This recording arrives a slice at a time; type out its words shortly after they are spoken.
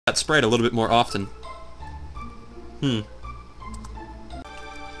that sprite a little bit more often.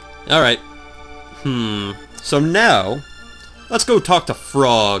 Alright. So now, let's go talk to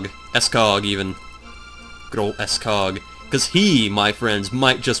Frog. Escog, even. Good old Escog. Because he, my friends,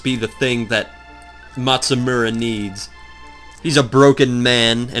 might just be the thing that Matsumura needs. He's a broken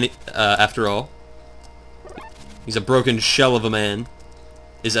man, and after all. He's a broken shell of a man,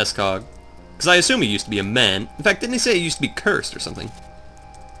 is Escog. Because I assume he used to be a man. In fact, didn't he say he used to be cursed or something?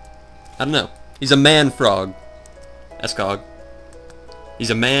 I don't know. He's a man frog. Escog. He's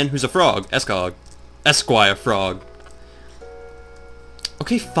a man who's a frog. Escog. Esquire frog.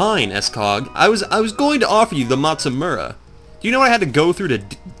 Okay, fine, Escog. I was going to offer you the Matsumura. Do you know what I had to go through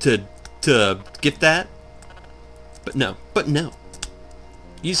to get that? But no.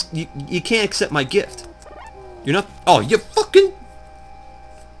 You can't accept my gift. You're not. Oh, you fucking.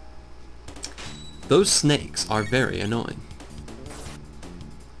 Those snakes are very annoying.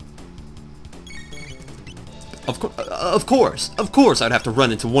 Of course, I'd have to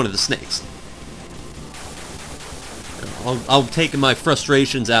run into one of the snakes. I'll take my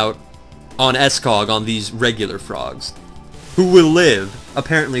frustrations out on Escog on these regular frogs, who will live,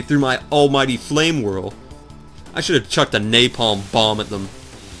 apparently, through my almighty flame whirl. I should have chucked a napalm bomb at them.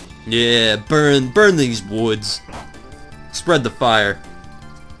 Yeah, burn these woods. Spread the fire.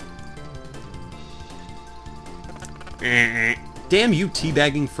 Damn you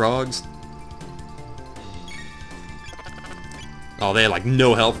teabagging frogs. Oh, they had like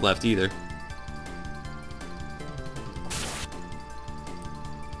no health left either.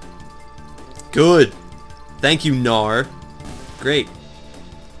 Good. Thank you, Gnar. Great.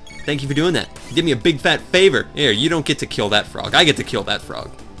 Thank you for doing that. You did me a big fat favor. Here, you don't get to kill that frog. I get to kill that frog.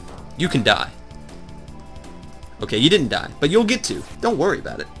 You can die. Okay, you didn't die, but you'll get to. Don't worry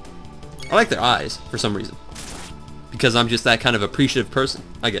about it. I like their eyes, for some reason. Because I'm just that kind of appreciative person,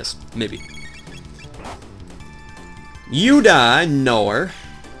 I guess. Maybe. You die, Gnar.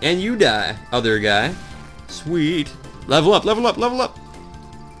 And you die, other guy. Sweet. Level up, level up, level up.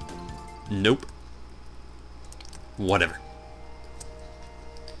 Nope. Whatever.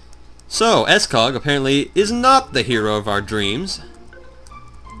 So, Escog apparently is not the hero of our dreams.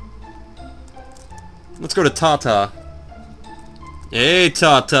 Let's go to Tata. Hey,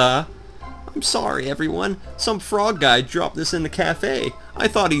 Tata. I'm sorry, everyone. Some frog guy dropped this in the cafe. I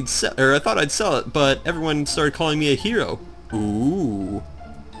thought I'd sell it, but everyone started calling me a hero. Ooh.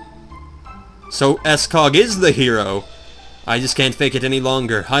 So Escog is the hero. I just can't fake it any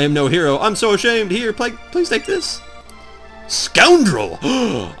longer. I am no hero. I'm so ashamed. Here, please take this. Scoundrel!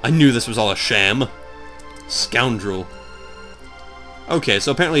 I knew this was all a sham. Scoundrel. Okay,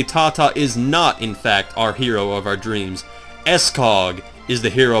 so apparently Tata is not, in fact, our hero of our dreams. Escog is the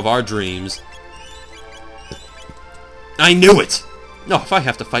hero of our dreams. I knew it! No, if I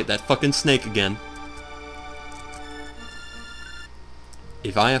have to fight that fucking snake again.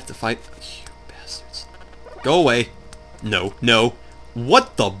 If I have to fight... You bastards. Go away. No, no.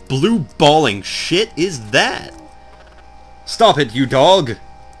 What the blue balling shit is that? Stop it, you dog!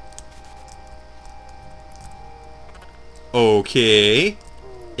 Okay.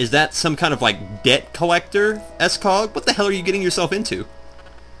 Is that some kind of, like, debt collector, Escog? What the hell are you getting yourself into?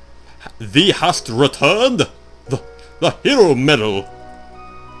 Thee hast returned the hero medal.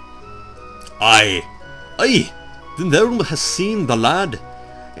 Aye. Then thou hast seen the lad.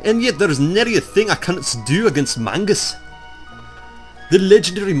 And yet there is nary a thing I cannot do against Mangus. The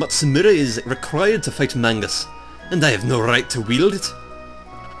legendary Matsumura is required to fight Mangus, and I have no right to wield it.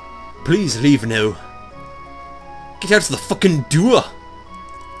 Please leave now. Get out of the fucking door!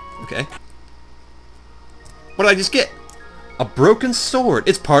 Okay. What did I just get? A broken sword.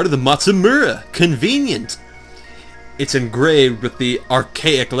 It's part of the Matsumura. Convenient. It's engraved with the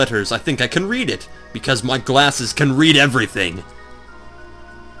archaic letters. I think I can read it, because my glasses can read everything.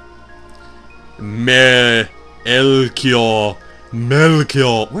 Melchior.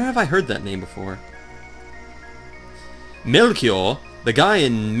 Melchior. Where have I heard that name before? Melchior? The guy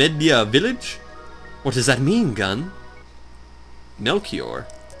in Media Village? What does that mean, Gun? Melchior?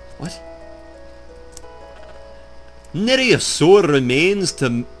 What? Nary a sword remains to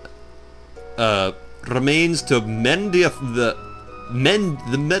mend the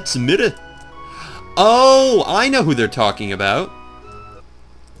Matsumura. Oh, I know who they're talking about.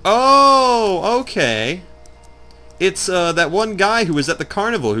 Oh, okay. It's that one guy who was at the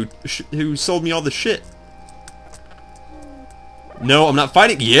carnival who sold me all the shit. No, I'm not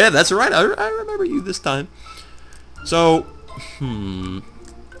fighting. Yeah, that's right. I remember you this time. So,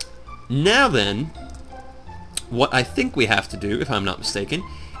 now then, what I think we have to do, if I'm not mistaken,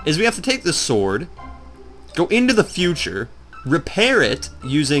 is we have to take the sword, go into the future, repair it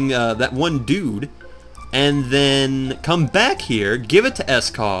using that one dude, and then come back here, give it to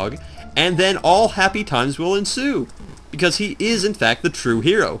Escog, and then all happy times will ensue. Because he is, in fact, the true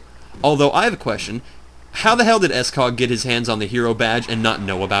hero. Although, I have a question. How the hell did Escog get his hands on the hero badge and not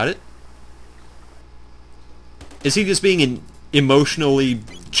know about it? Is he just being an emotionally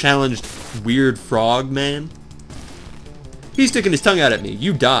challenged weird frog man? He's sticking his tongue out at me.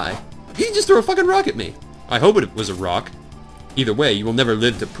 You die. He just threw a fucking rock at me. I hope it was a rock. Either way, you will never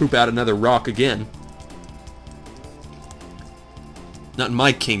live to poop out another rock again. Not in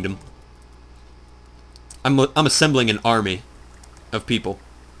my kingdom. I'm assembling an army of people.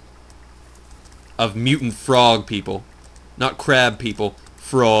 Of mutant frog people. Not crab people.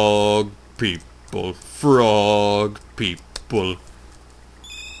 Frog people. Frog people.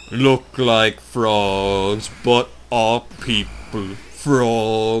 Look like frogs, but are people.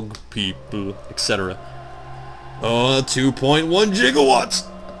 Frog people. Etc. 2.1 gigawatts!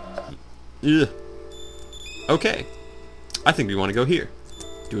 Ugh. Okay. I think we want to go here.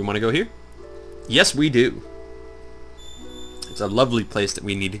 Do we want to go here? Yes, we do. It's a lovely place that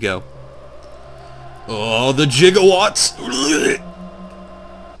we need to go. Oh, the gigawatts!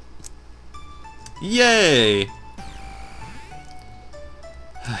 Yay!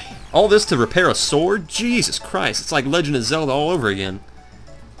 All this to repair a sword? Jesus Christ, it's like Legend of Zelda all over again.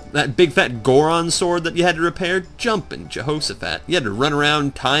 That big fat Goron sword that you had to repair? Jumping Jehoshaphat. You had to run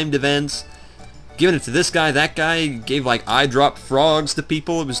around timed events, giving it to this guy, that guy, gave like eye-dropped frogs to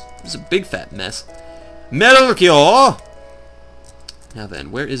people. It was a big fat mess. Melchior! Now then,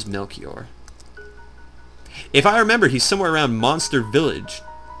 where is Melchior? If I remember, he's somewhere around Monster Village.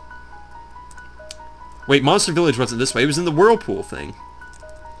 Wait, Monster Village wasn't this way. It was in the whirlpool thing.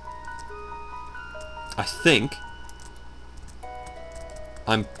 I think.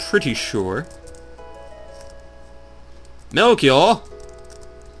 I'm pretty sure. Melchior!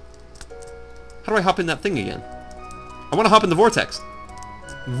 How do I hop in that thing again? I want to hop in the vortex.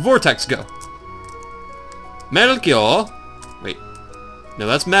 Vortex, go. Melchior! Wait. No,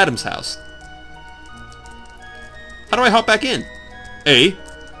 that's Madam's house. How do I hop back in? A.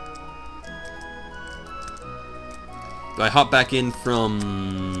 Do I hop back in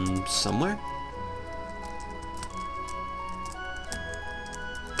from somewhere?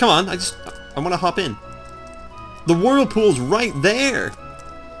 Come on, I want to hop in. The whirlpool's right there!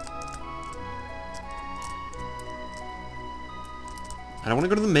 I don't want to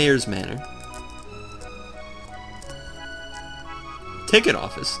go to the mayor's manor. Ticket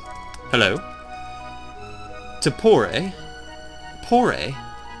office. Hello. To Pore. Pore?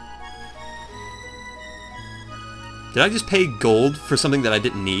 Did I just pay gold for something that I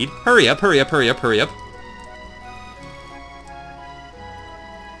didn't need? Hurry up, hurry up, hurry up, hurry up.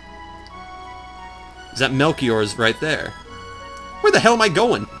 Is that Melchior's right there? Where the hell am I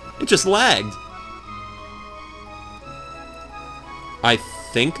going? It just lagged. I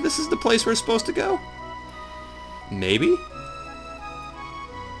think this is the place we're supposed to go? Maybe?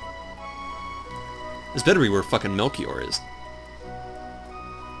 This better be where fucking Melchior is.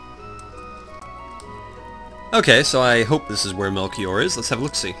 Okay, so I hope this is where Melchior is. Let's have a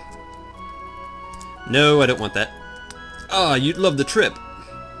look-see. No, I don't want that. Ah, you'd love the trip.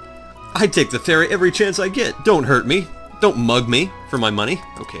 I take the ferry every chance I get. Don't hurt me. Don't mug me for my money.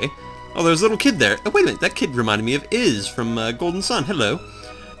 Okay. Oh, there's a little kid there. Oh, wait a minute. That kid reminded me of Iz from Golden Sun. Hello.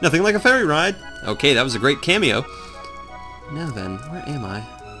 Nothing like a ferry ride. Okay, that was a great cameo. Now then, where am I?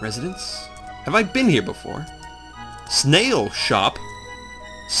 Residence? Have I been here before? Snail shop?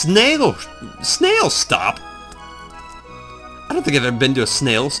 Snail stop? I don't think I've ever been to a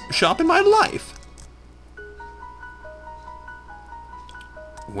snail shop in my life.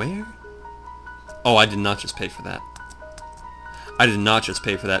 Where? Oh, I did not just pay for that. I did not just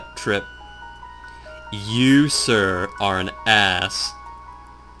pay for that trip. You, sir, are an ass.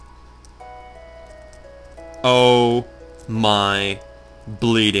 Oh my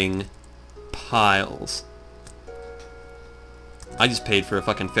bleeding piles. I just paid for a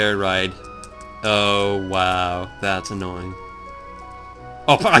fucking ferry ride. Oh, wow. That's annoying.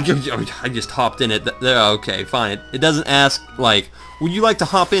 Oh, I just hopped in it. Okay, fine. It doesn't ask, like, would you like to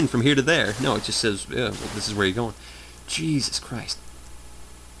hop in from here to there? No, it just says, yeah, well, this is where you're going. Jesus Christ.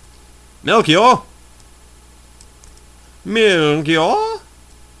 Melchior? Melchior?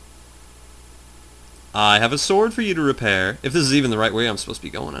 I have a sword for you to repair. If this is even the right way I'm supposed to be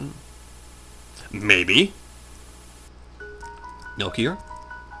going in. Maybe. Melchior?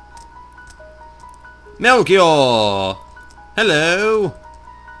 Melchior! Hello!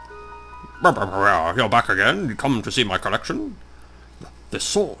 You're back again? You come to see my collection? This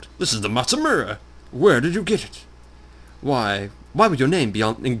sword. This is the Matsamura. Where did you get it? Why would your name be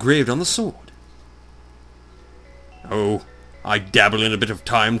engraved on the sword? Oh, I dabble in a bit of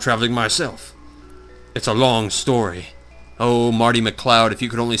time traveling myself. It's a long story. Oh, Marty McCloud, if you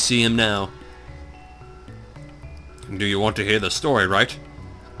could only see him now. Do you want to hear the story, right?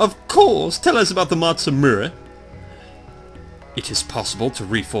 Of course! Tell us about the Matsumura. It is possible to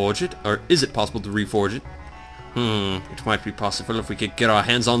reforge it, or is it possible to reforge it? It might be possible if we could get our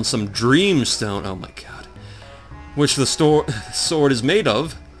hands on some Dreamstone. Oh my god. Which the sword is made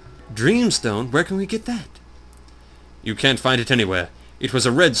of. Dreamstone? Where can we get that? You can't find it anywhere. It was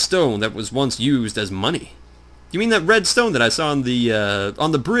a red stone that was once used as money. You mean that red stone that I saw on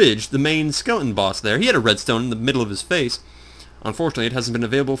the bridge, the main skeleton boss there? He had a red stone in the middle of his face. Unfortunately, it hasn't been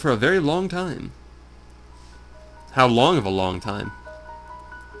available for a very long time. How long of a long time?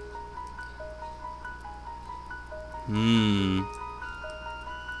 I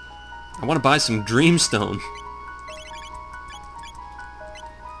want to buy some Dreamstone.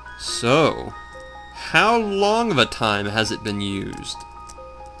 So, how long of a time has it been used?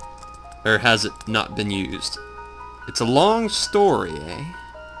 Or has it not been used? It's a long story, eh?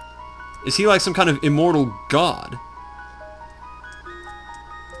 Is he like some kind of immortal god?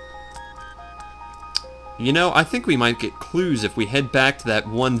 You know, I think we might get clues if we head back to that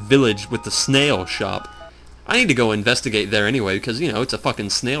one village with the snail shop. I need to go investigate there anyway because, you know, it's a fucking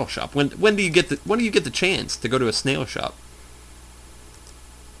snail shop. When do you get the chance to go to a snail shop?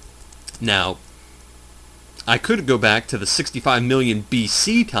 Now, I could go back to the 65 million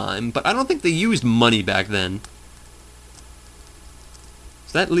BC time, but I don't think they used money back then.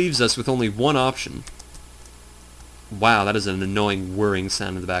 So that leaves us with only one option. Wow, that is an annoying whirring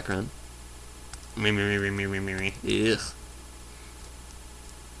sound in the background. Ugh.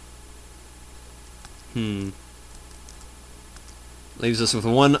 Leaves us with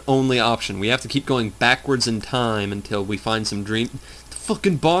one only option. We have to keep going backwards in time until we find some dream... The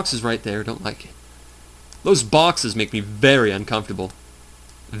fucking box is right there. Don't like it. Those boxes make me very uncomfortable.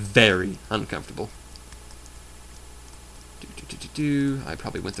 Very uncomfortable. I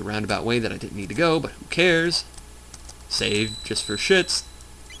probably went the roundabout way that I didn't need to go, but who cares? Save just for shits.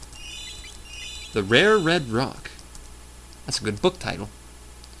 The Rare Red Rock. That's a good book title.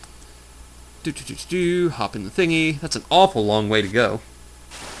 Hop in the thingy. That's an awful long way to go.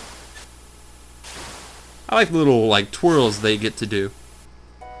 I like the little, like, twirls they get to do.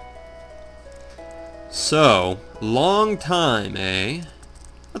 So, long time, eh?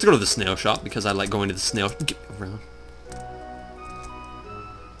 Let's go to the snail shop, because I like going to the snail... Get around.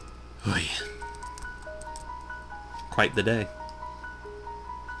 Oh, yeah. Quite the day.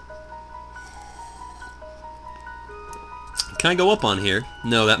 Can I go up on here?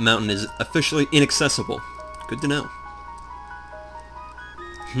 No, that mountain is officially inaccessible. Good to know.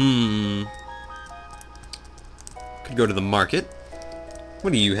 Could go to the market.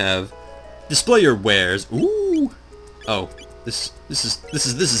 What do you have? Display your wares. Ooh. Oh, this is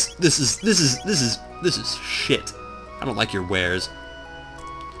shit. I don't like your wares.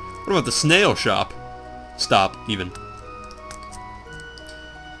 What about the snail shop? Stop, even.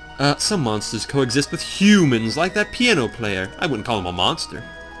 Some monsters coexist with humans, like that piano player. I wouldn't call him a monster.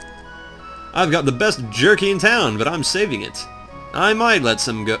 I've got the best jerky in town, but I'm saving it. I might let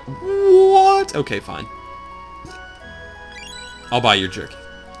some go... What? Okay, fine. I'll buy your jerky.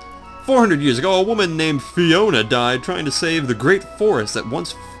 400 years ago, a woman named Fiona died trying to save the great forest that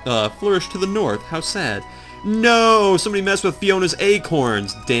once flourished to the north. How sad. No! Somebody messed with Fiona's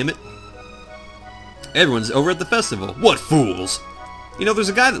acorns, damn it. Everyone's over at the festival. What fools! You know, there's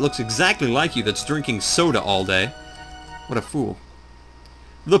a guy that looks exactly like you that's drinking soda all day. What a fool.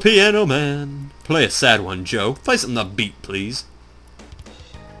 The Piano Man. Play a sad one, Joe. Play something upbeat, please.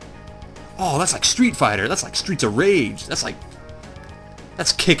 Oh, that's like Street Fighter. That's like Streets of Rage. That's like...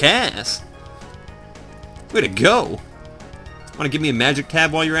 That's kick-ass. Way to go. Want to give me a magic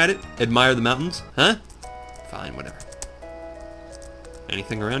tab while you're at it? Admire the mountains? Huh? Fine, whatever.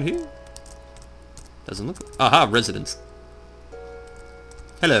 Anything around here? Doesn't look... Aha, residence.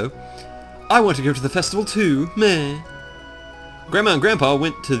 Hello. I want to go to the festival too. Meh. Grandma and Grandpa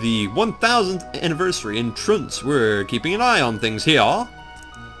went to the 1000th anniversary in Trunts. We're keeping an eye on things here.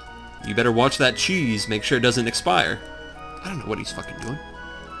 You better watch that cheese. Make sure it doesn't expire. I don't know what he's fucking doing.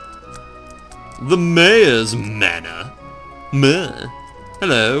 The mayor's manor. Meh.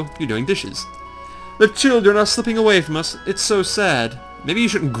 Hello. You're doing dishes. The children are slipping away from us. It's so sad. Maybe you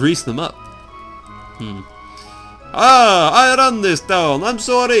shouldn't grease them up. I run this town. I'm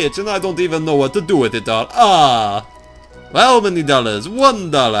so rich and I don't even know what to do with it all. How many dollars?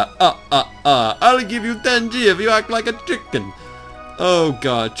 $1. I'll give you 10G if you act like a chicken. Oh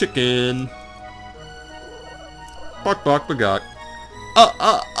god, chicken. Bok bok bagok.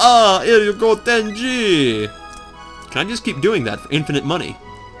 Ilgo Tenji! Can I just keep doing that for infinite money?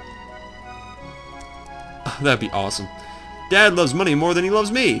 That'd be awesome. Dad loves money more than he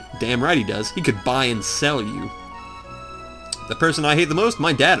loves me. Damn right he does. He could buy and sell you. The person I hate the most?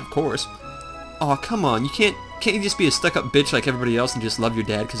 My dad, of course. Aw, come on. Can't you just be a stuck-up bitch like everybody else and just love your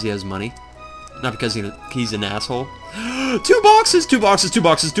dad because he has money? Not because he's an asshole. 2 boxes! 2 boxes! 2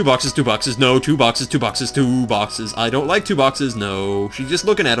 boxes! 2 boxes! 2 boxes! No, 2 boxes! 2 boxes! 2 boxes! I don't like 2 boxes. No. She's just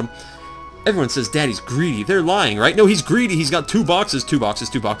looking at him. Everyone says Daddy's greedy. They're lying, right? No, he's greedy. He's got 2 boxes. 2 boxes.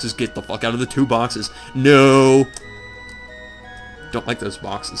 2 boxes. Get the fuck out of the 2 boxes. No. Don't like those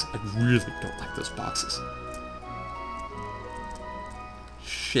boxes. I really don't like those boxes.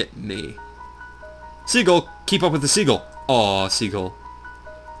 Shit me. Seagull, keep up with the seagull. Aw, seagull.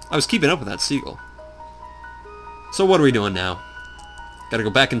 I was keeping up with that seagull. So what are we doing now? Gotta go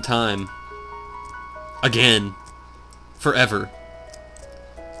back in time. Again. Forever.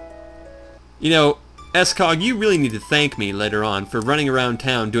 You know, S-Cog, you really need to thank me later on for running around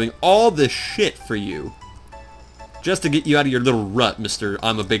town doing all this shit for you. Just to get you out of your little rut, Mr.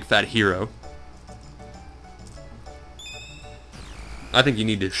 I'm a big fat hero. I think you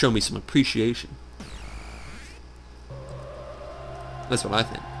need to show me some appreciation. That's what I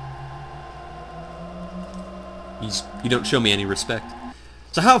think. You don't show me any respect.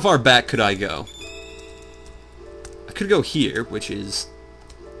 So how far back could I go? I could go here, which is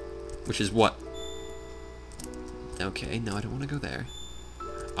what? Okay, no, I don't want to go there.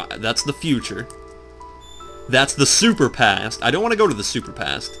 That's the future. That's the super past. I don't want to go to the super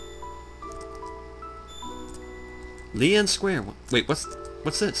past. Lian Square. Wait, what's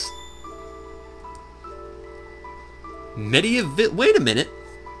this? Medieval. Wait a minute.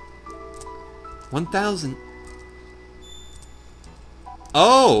 1000.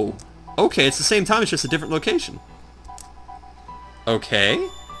 Oh, okay. It's the same time. It's just a different location. Okay.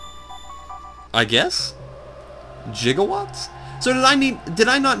 I guess. Gigawatts. So did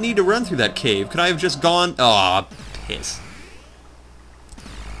I not need to run through that cave? Could I have just gone? Aw, piss.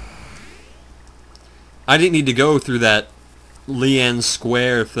 I didn't need to go through that Lian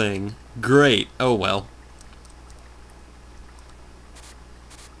Square thing. Great. Oh well.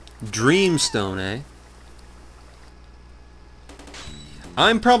 Dreamstone, eh?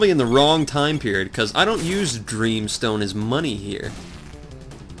 I'm probably in the wrong time period because I don't use Dreamstone as money here.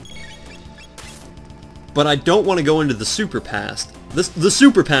 But I don't want to go into the super past. The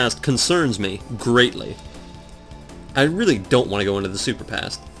super past concerns me greatly. I really don't want to go into the super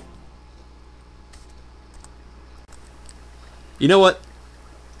past. You know what?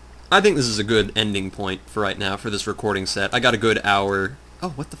 I think this is a good ending point for right now for this recording set. I got a good hour. Oh,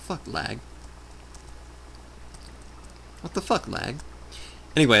 what the fuck, lag? What the fuck, lag?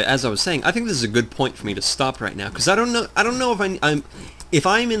 Anyway, as I was saying, I think this is a good point for me to stop right now because I don't know if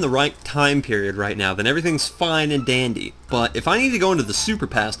I'm in the right time period right now, then everything's fine and dandy. But if I need to go into the super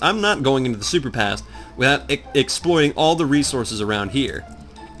past, I'm not going into the super past without exploiting all the resources around here.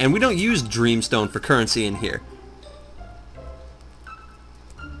 And we don't use Dreamstone for currency in here.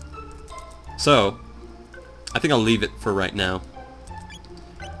 So, I think I'll leave it for right now.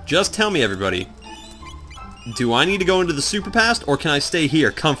 Just tell me, everybody, do I need to go into the super past, or can I stay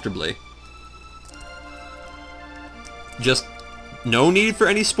here comfortably? Just, no need for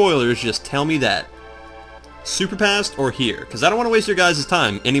any spoilers, just tell me that. Super past or here? Because I don't want to waste your guys'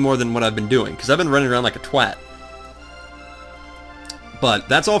 time any more than what I've been doing, because I've been running around like a twat. But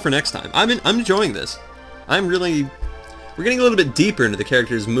that's all for next time. I'm enjoying this. We're getting a little bit deeper into the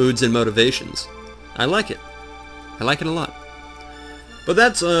characters' moods and motivations. I like it. I like it a lot. But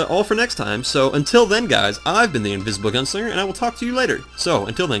that's all for next time, so until then, guys, I've been the Invisible Gunslinger, and I will talk to you later. So,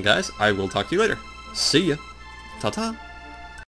 until then, guys, I will talk to you later. See ya. Ta-ta.